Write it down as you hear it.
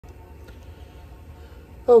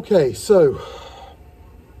Okay, so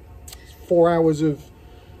 4 hours of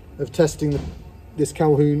testing this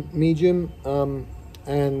Calhoun Medium,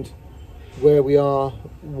 and where we are,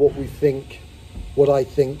 what I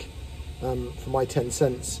think, for my 10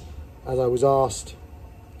 cents, as I was asked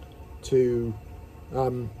to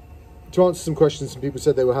answer some questions. Some people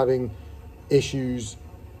said they were having issues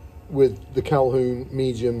with the Calhoun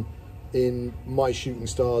Medium in my shooting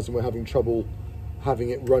stars, and we're having trouble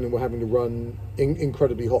having it run, and we're having to run in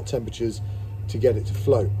incredibly hot temperatures to get it to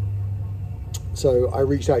flow. So I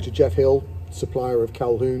reached out to Jeff Hill, supplier of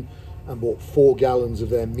Calhoun, and bought 4 gallons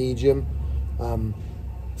of their medium. I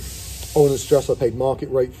want to stress I paid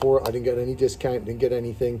market rate for it. I didn't get any discount, didn't get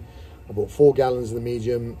anything. I bought 4 gallons of the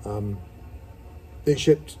medium. It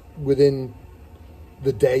shipped within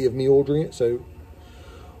the day of me ordering it, so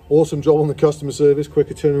awesome job on the customer service,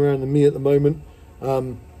 quicker turnaround than me at the moment.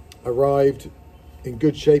 Arrived in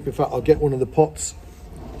good shape. In fact, I'll get one of the pots.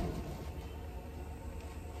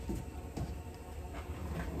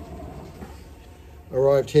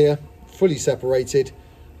 Arrived here, fully separated,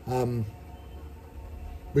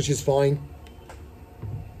 which is fine.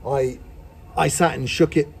 I sat and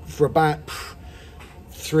shook it for about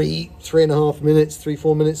 3.5 minutes,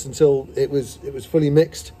 3-4 minutes until it was fully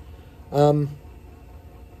mixed. Chucked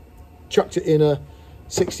it in a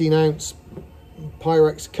 16-ounce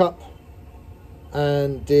Pyrex cup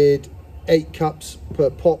and did 8 cups per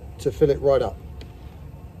pot to fill it right up.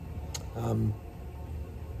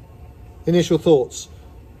 Initial thoughts: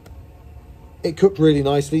 it cooked really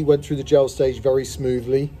nicely, went through the gel stage very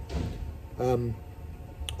smoothly. On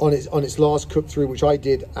its last cook through, which I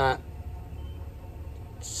did at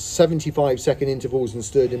 75-second intervals and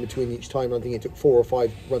stirred in between each time, I think it took 4 or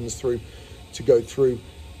 5 runs through to go through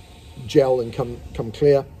gel and come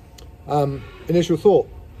clear. Initial thought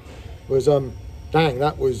was, dang,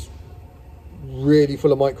 that was really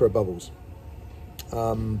full of micro bubbles.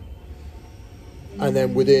 And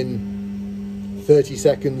then within 30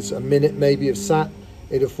 seconds, a minute maybe of sat,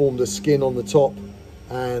 it had formed a skin on the top,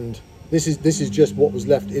 and this is just what was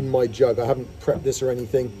left in my jug. I haven't prepped this or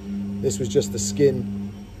anything. This was just the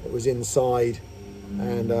skin that was inside,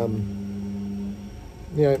 and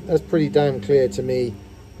you know, that's pretty damn clear to me,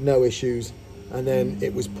 no issues. And then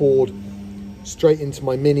it was poured straight into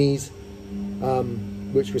my minis,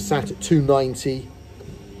 which was sat at 290,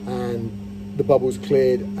 and the bubbles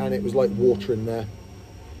cleared, and it was like water in there.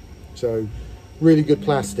 So really good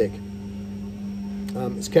plastic.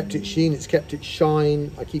 It's kept its sheen, it's kept its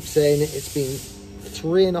shine. I keep saying it, it's been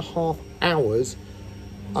 3.5 hours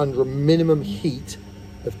under a minimum heat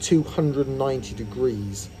of 290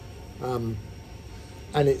 degrees, and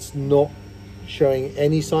it's not showing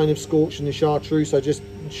any sign of scorch in the chartreuse. I just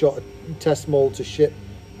shot a test mold to ship,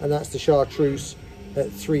 and that's the chartreuse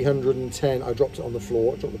at 310. I dropped it on the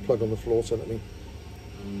floor, I dropped the plug on the floor, so let me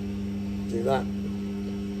do that.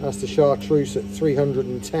 That's the chartreuse at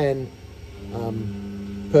 310.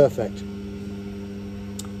 Perfect.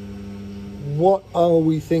 What are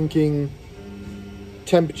we thinking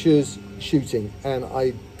temperatures shooting? And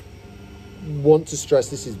I want to stress,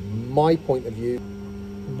 this is my point of view.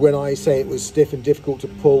 When I say it was stiff and difficult to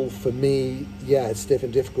pull, for me, yeah, it's stiff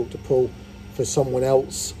and difficult to pull. For someone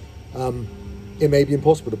else, it may be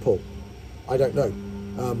impossible to pull. I don't know.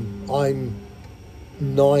 I'm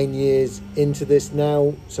 9 years into this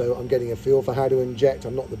now, so I'm getting a feel for how to inject.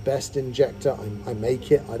 I'm not the best injector. I make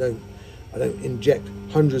it. I don't inject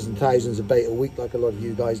hundreds and thousands of bait a week like a lot of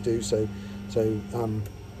you guys do. So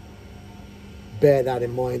bear that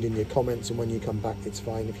in mind in your comments, and when you come back, it's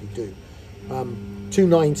fine if you do.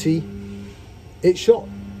 290, it shot.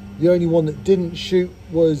 The only one that didn't shoot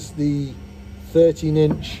was the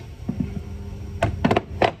 13-inch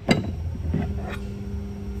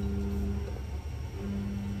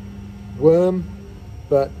worm,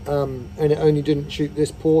 but and it only didn't shoot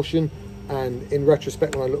this portion. And in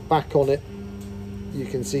retrospect, when I look back on it, you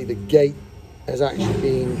can see the gate has actually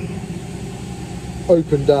been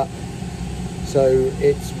opened up, so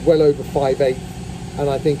it's well over 5/8, and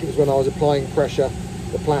I think it was when I was applying pressure,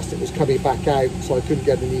 the plastic was coming back out, so I couldn't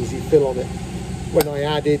get an easy fill on it. When I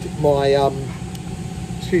added my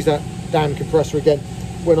excuse that damn compressor again,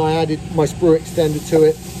 when I added my sprue extender to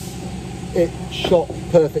it, it shot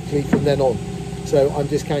perfectly from then on, so I'm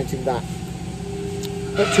discounting that.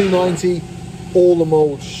 At 290, all the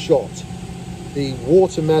molds shot. The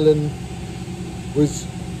watermelon was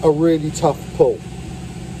a really tough pull.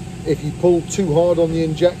 If you pull too hard on the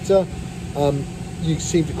injector, you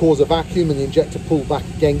seem to cause a vacuum and the injector pulled back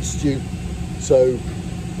against you. So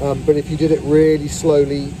but if you did it really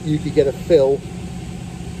slowly, you could get a fill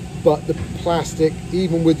but the plastic,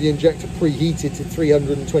 even with the injector preheated to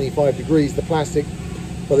 325 degrees, the plastic,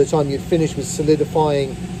 by the time you'd finished, was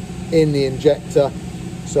solidifying in the injector.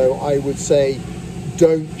 So I would say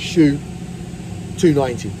don't shoot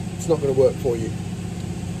 290. It's not going to work for you.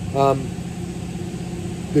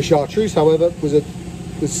 The chartreuse, however, was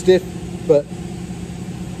stiff, but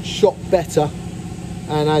shot better.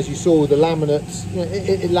 And as you saw with the laminates, you know,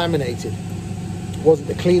 it laminated. It wasn't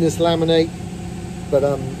the cleanest laminate, but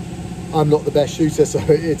I'm not the best shooter, so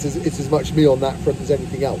it's as much me on that front as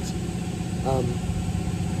anything else.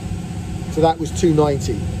 So that was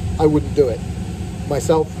 290. I wouldn't do it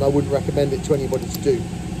myself, and I wouldn't recommend it to anybody to do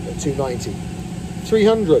at 290.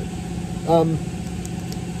 300.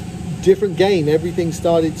 Different game. Everything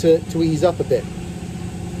started to ease up a bit.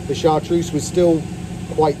 The chartreuse was still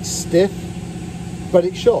quite stiff, but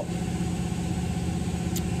it shot.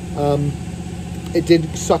 It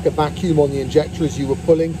did suck a vacuum on the injector as you were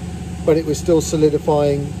pulling, but it was still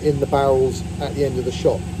solidifying in the barrels at the end of the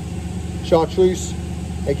shot. Chartreuse,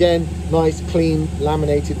 again, nice, clean,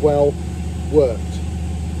 laminated well, worked.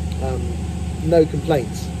 No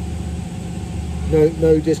complaints.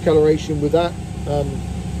 No discoloration with that.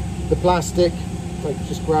 The plastic, I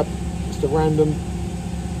just grab just a random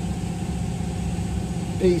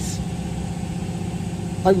piece.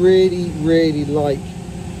 I really like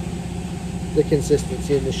the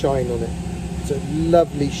consistency and the shine on it. It's a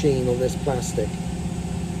lovely sheen on this plastic.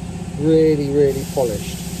 Really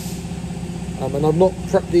polished. And I've not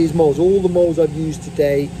prepped these molds. All the molds I've used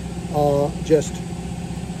today are just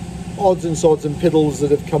odds and sods and piddles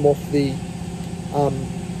that have come off the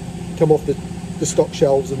stock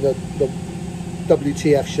shelves and the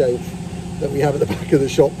WTF shelf that we have at the back of the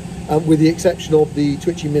shop, with the exception of the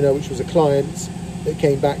Twitchy Minnow, which was a client's that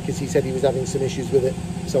came back because he said he was having some issues with it,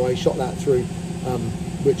 so I shot that through,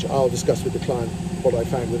 which I'll discuss with the client what I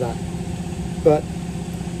found with that. But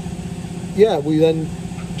yeah, we then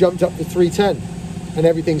jumped up to 310 and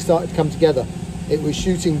everything started to come together. It was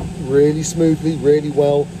shooting really smoothly, really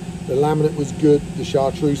well. The laminate was good. The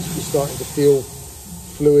chartreuse was starting to feel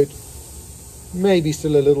fluid, maybe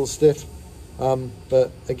still a little stiff,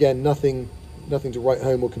 but again, nothing to write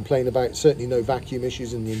home or complain about. Certainly no vacuum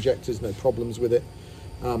issues in the injectors, no problems with it.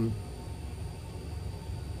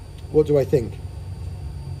 What do I think?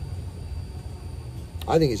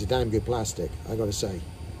 I think it's a damn good plastic, I gotta say.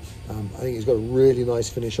 I think it's got a really nice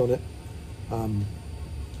finish on it.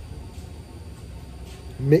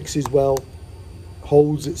 Mixes well,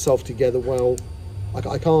 holds itself together well.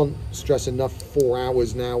 I can't stress enough, 4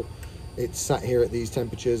 hours now it's sat here at these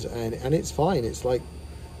temperatures, and it's fine. It's like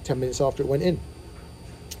 10 minutes after it went in.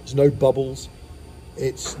 There's no bubbles.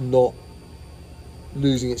 It's not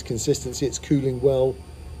losing its consistency. It's cooling well.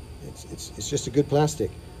 It's just a good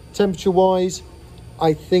plastic. Temperature wise,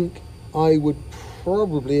 I think I would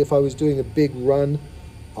probably, if I was doing a big run,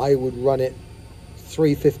 I would run it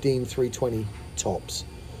 315, 320 tops,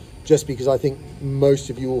 just because I think most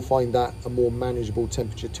of you will find that a more manageable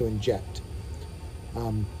temperature to inject.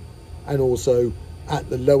 And also at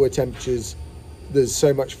the lower temperatures, there's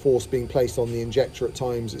so much force being placed on the injector at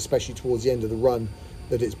times, especially towards the end of the run,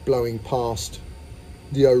 that it's blowing past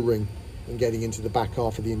the O-ring and getting into the back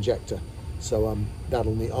half of the injector. So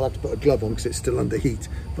I'll have to put a glove on because it's still under heat,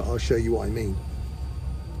 but I'll show you what I mean.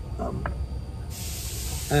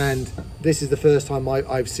 And this is the first time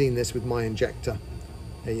I've seen this with my injector.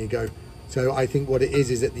 There you go. So I think what it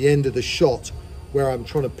is at the end of the shot, where I'm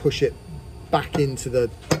trying to push it back into the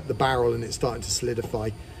barrel and it's starting to solidify,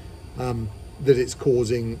 that it's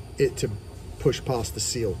causing it to push past the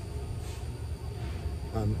seal.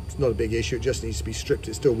 It's not a big issue, it just needs to be stripped.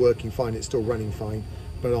 It's still working fine, it's still running fine,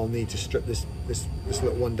 but I'll need to strip this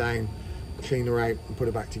little one down, clean her out and put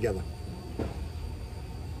it back together.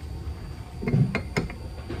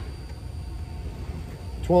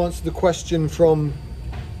 To answer the question from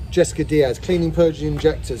Jessica Diaz, cleaning, purging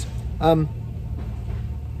injectors.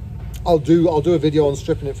 I'll do a video on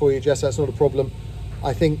stripping it for you, Jess, that's not a problem.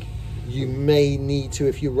 I think you may need to,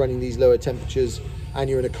 if you're running these lower temperatures and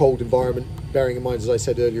you're in a cold environment, bearing in mind, as I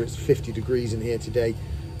said earlier, it's 50 degrees in here today,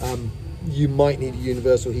 you might need a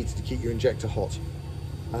universal heater to keep your injector hot.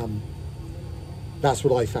 That's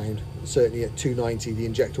what I found. Certainly at 290, the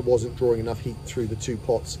injector wasn't drawing enough heat through the two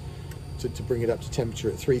pots to bring it up to temperature.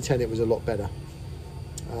 At 310, it was a lot better.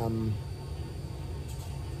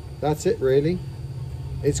 That's it, really.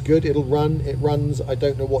 It's good, it'll run, it runs. I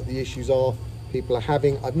don't know what the issues are people are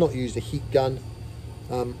having. I've not used a heat gun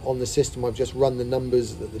on the system. I've just run the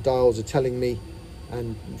numbers that the dials are telling me,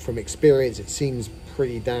 and from experience it seems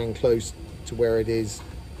pretty dang close to where it is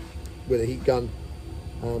with a heat gun.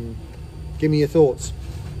 Give me your thoughts.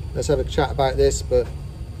 let's have a chat about this. But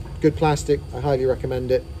good plastic, I highly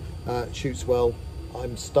recommend it. It shoots well.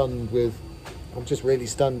 I'm just really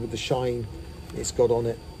stunned with the shine it's got on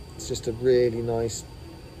it. It's just a really nice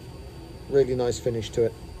finish to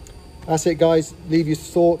it. That's it, guys. Leave your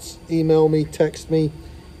thoughts, email me, text me.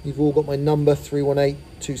 You've all got my number,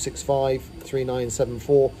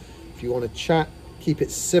 318-265-3974. If you want to chat, keep it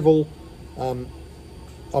civil.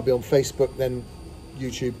 I'll be on Facebook, then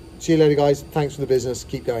YouTube. See you later, guys. Thanks for the business.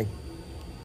 Keep going.